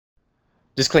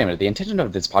Disclaimer, the intention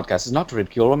of this podcast is not to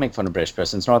ridicule or make fun of British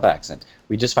persons nor their accent.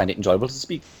 We just find it enjoyable to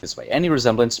speak this way. Any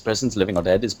resemblance to persons living or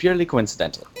dead is purely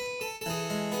coincidental.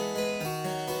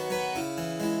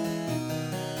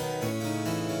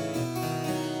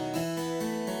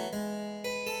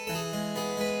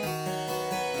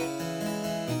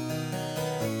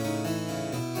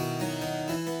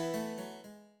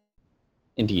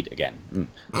 Indeed, again.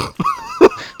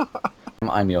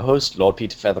 I'm your host, Lord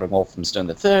Peter Featheringall from Stone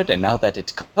III, and now that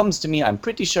it comes to me, I'm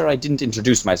pretty sure I didn't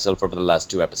introduce myself over the last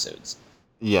 2 episodes.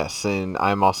 Yes, and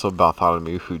I'm also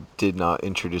Bartholomew, who did not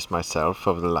introduce myself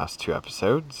over the last 2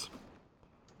 episodes.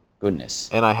 Goodness.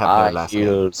 And I have no last name. I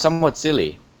feel somewhat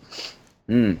silly.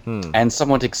 And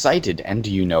somewhat excited, and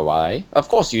do you know why? Of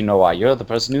course you know why. You're the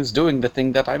person who's doing the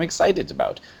thing that I'm excited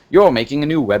about. You're making a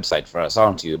new website for us,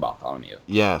 aren't you, Bartholomew?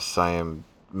 Yes, I am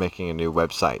making a new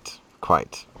website.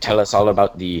 Quite. Tell us all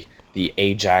about the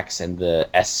Ajax and the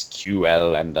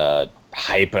SQL and the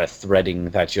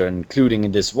hyper-threading that you're including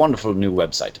in this wonderful new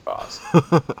website of ours.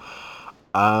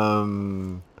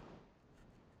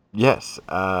 Yes,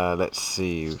 let's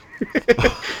see.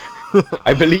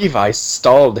 I believe I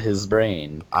stalled his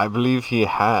brain. I believe he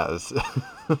has.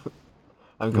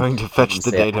 I'm going to fetch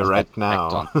the data right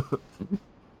now.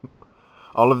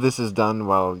 All of this is done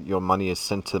while your money is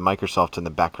sent to Microsoft in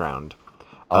the background.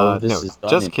 This is done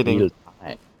just in kidding. real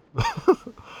time.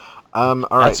 All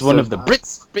right. That's one of the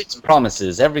Brits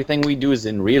promises. Everything we do is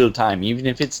in real time, even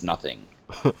if it's nothing.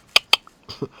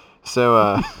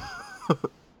 So,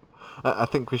 I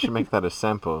think we should make that a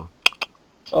sample.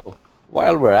 Oh,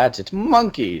 while we're at it,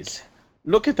 monkeys!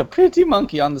 Look at the pretty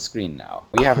monkey on the screen now.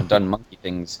 We haven't done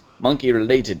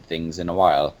monkey-related things in a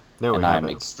while, and I'm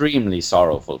extremely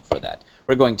sorrowful for that.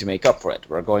 We're going to make up for it.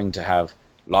 We're going to have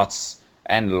lots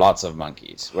and lots of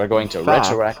monkeys. We're going to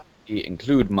retroactively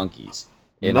include monkeys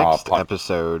in our next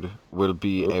episode will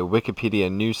be a Wikipedia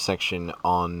news section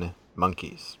on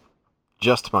monkeys.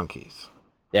 Just monkeys.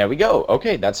 There we go.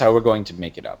 Okay, that's how we're going to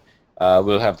make it up.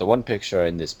 We'll have the one picture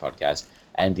in this podcast,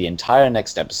 and the entire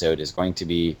next episode is going to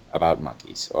be about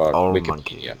monkeys, or all Wikipedia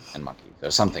monkeys. And monkeys,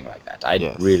 or something like that.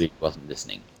 I really wasn't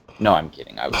listening. No, I'm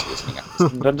kidding. I was listening. I just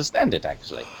didn't understand it,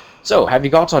 actually. So, have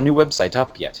you got our new website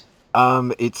up yet?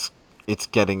 It's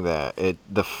getting there.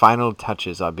 The final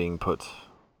touches are being put.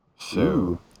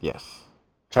 So, yes.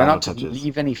 Try not to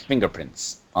leave any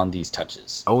fingerprints on these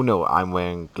touches. Oh no, I'm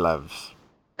wearing gloves.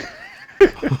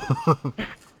 The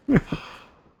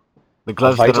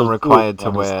gloves that I'm required to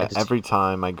wear every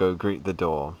time I go greet the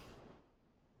door.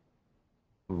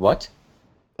 What?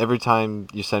 Every time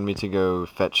you send me to go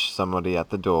fetch somebody at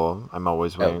the door, I'm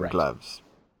always wearing gloves.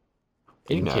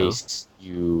 In case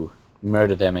you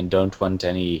murder them and don't want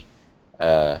any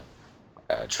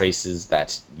traces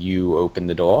that you open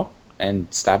the door and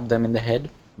stab them in the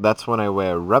head? That's when I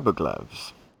wear rubber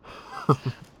gloves.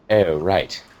 Oh,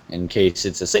 right. In case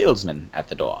it's a salesman at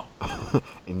the door.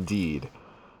 Indeed.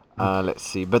 Let's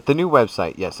see. But the new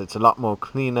website, yes, it's a lot more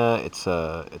cleaner. It's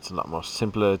a lot more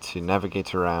simpler to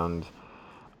navigate around.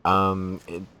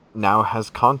 It now has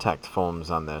contact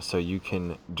forms on there, so you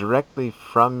can directly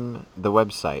from the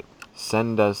website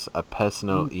send us a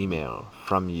personal email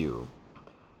from you.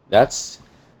 That's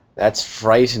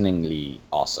frighteningly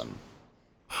awesome.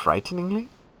 Frighteningly?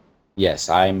 Yes,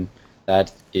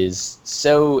 that is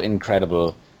so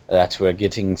incredible that we're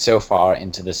getting so far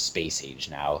into the space age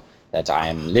now that I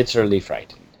am literally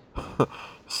frightened.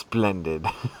 Splendid.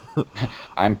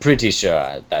 I'm pretty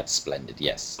sure that's splendid,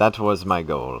 yes. That was my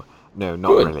goal. No,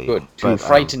 not really. Good. To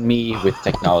frighten me with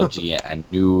technology and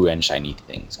new and shiny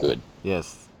things. Good.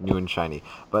 Yes, new and shiny.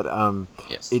 But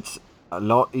yes. It's a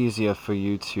lot easier for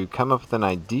you to come up with an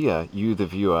idea, you the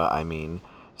viewer, I mean,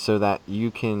 so that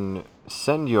you can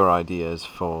send your ideas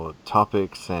for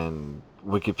topics and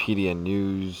Wikipedia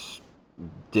news,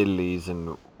 diddlies,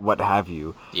 and what have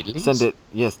you. Diddlies? Send it,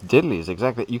 yes, diddlies,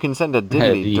 exactly. You can send a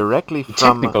diddly directly from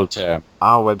technical term.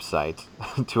 Our website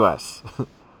to us.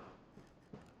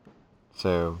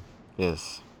 So,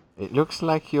 yes. It looks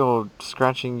like you're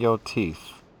scratching your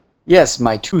teeth. Yes,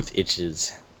 my tooth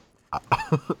itches.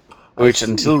 Which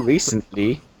until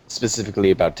recently,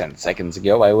 specifically about 10 seconds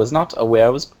ago, I was not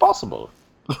aware was possible.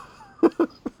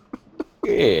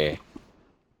 Yeah.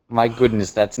 My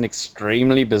goodness, that's an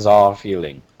extremely bizarre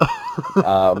feeling.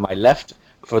 My left,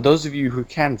 for those of you who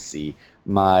can't see,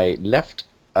 my left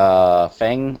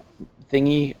fang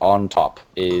thingy on top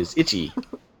is itchy.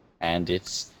 And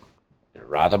it's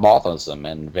rather bothersome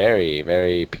and very,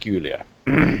 very peculiar.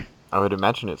 I would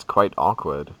imagine it's quite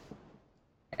awkward.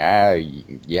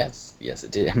 Yes,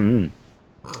 it is.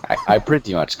 I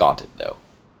pretty much got it, though.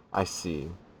 I see.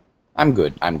 I'm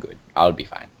good. I'll be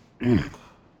fine.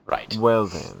 Right. Well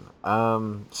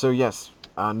then. So yes,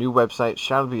 our new website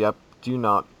shall be up. Do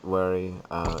not worry.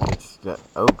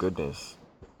 Oh goodness.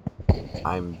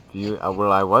 I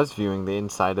was viewing the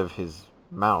inside of his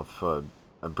mouth for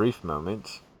a brief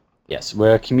moment. Yes,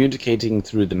 we're communicating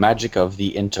through the magic of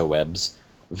the interwebs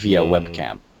via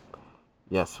webcam.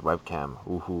 Yes, webcam.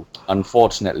 Woohoo.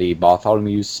 Unfortunately,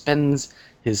 Bartholomew spends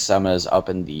his summers up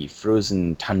in the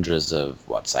frozen tundras of,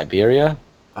 Siberia?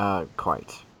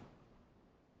 Quite.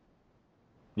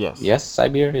 Yes. Yes,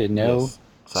 Siberia? No? Yes.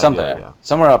 Siberia.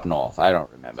 Somewhere up north, I don't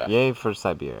remember. Yay for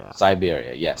Siberia.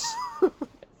 Siberia, yes.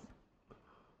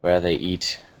 Where they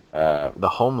eat, the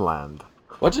homeland.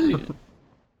 What do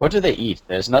they eat?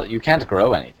 You can't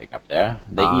grow anything up there.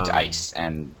 They eat ice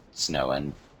and snow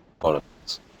and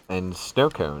bullets. And snow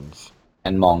cones.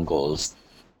 And Mongols.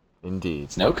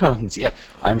 Indeed. Snow cones, yeah.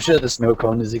 I'm sure the snow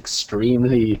cone is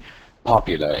extremely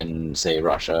popular in, say,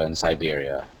 Russia and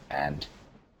Siberia and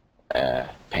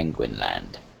Penguin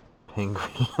Land.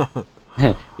 Penguin.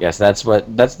 Yes, that's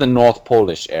the North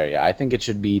Polish area. I think it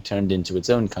should be turned into its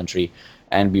own country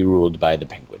and be ruled by the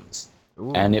penguins.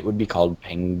 Ooh. And it would be called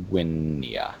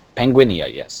Penguinia.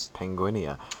 Penguinia, yes.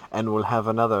 Penguinia. And we'll have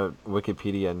another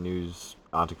Wikipedia news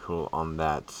article on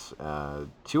that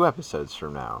 2 episodes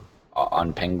from now.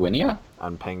 On Penguinia?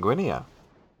 On Penguinia.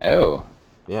 Oh.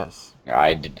 Yes.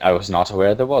 I was not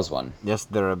aware there was one. Yes,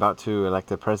 they're about to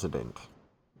elect a president.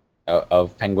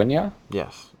 Of Penguinia?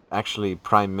 Yes. Actually,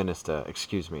 Prime Minister,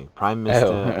 Prime Minister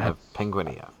of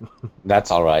Penguinia. That's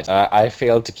all right. I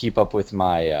failed to keep up with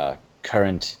my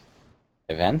current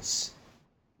events.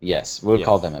 Yes, we'll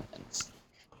call them events.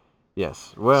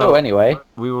 Yes. Well, so anyway,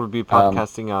 we will be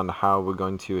podcasting on how we're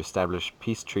going to establish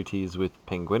peace treaties with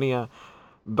Penguinia,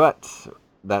 but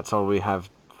that's all we have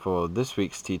for this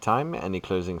week's Tea Time. Any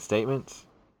closing statements?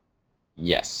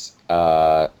 Yes.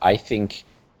 I think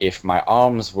if my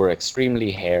arms were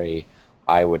extremely hairy,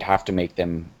 I would have to make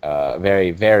them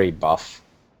very, very buff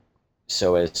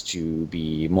so as to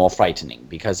be more frightening.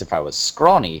 Because if I was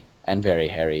scrawny and very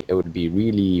hairy, it would be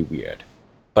really weird.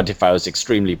 But if I was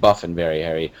extremely buff and very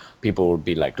hairy, people would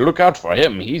be like, look out for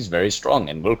him, he's very strong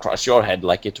and will crush your head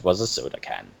like it was a soda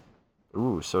can.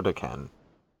 Ooh, soda can.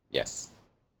 Yes.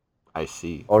 I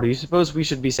see. Or do you suppose we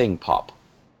should be saying pop?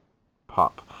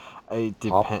 Pop. It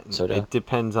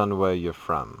depends on where you're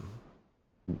from.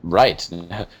 Right.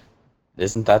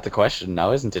 Isn't that the question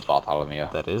now, isn't it, Bartholomew?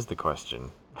 That is the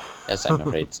question. Yes, I'm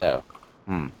afraid so.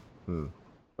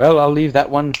 Well, I'll leave that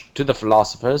one to the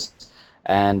philosophers.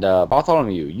 And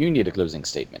Bartholomew, you need a closing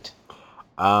statement.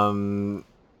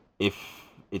 If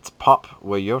it's pop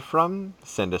where you're from,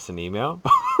 send us an email.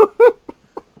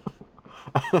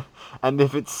 And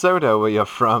if it's soda where you're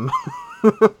from,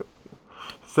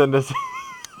 send us...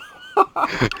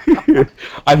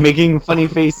 I'm making funny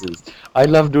faces. I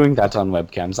love doing that on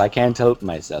webcams. I can't help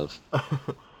myself.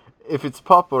 If it's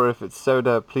pop or if it's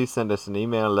soda, please send us an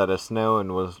email, let us know,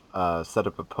 and we'll set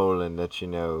up a poll and let you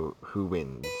know who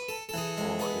wins.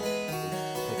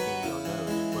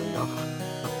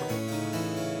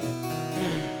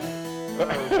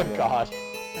 Oh, God.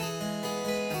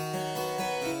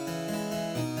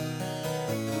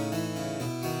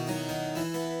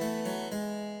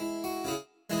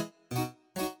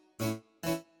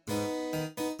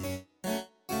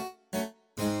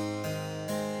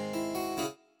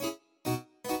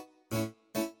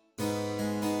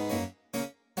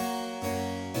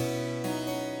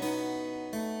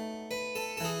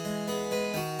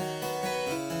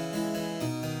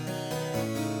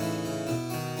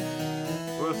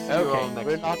 Okay,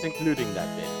 we're not including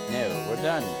that bit. No, we're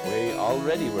done. We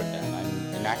already were done.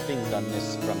 I'm enacting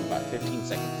doneness from about 15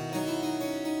 seconds ago.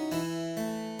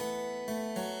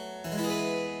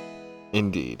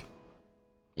 Indeed.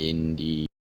 Indeed.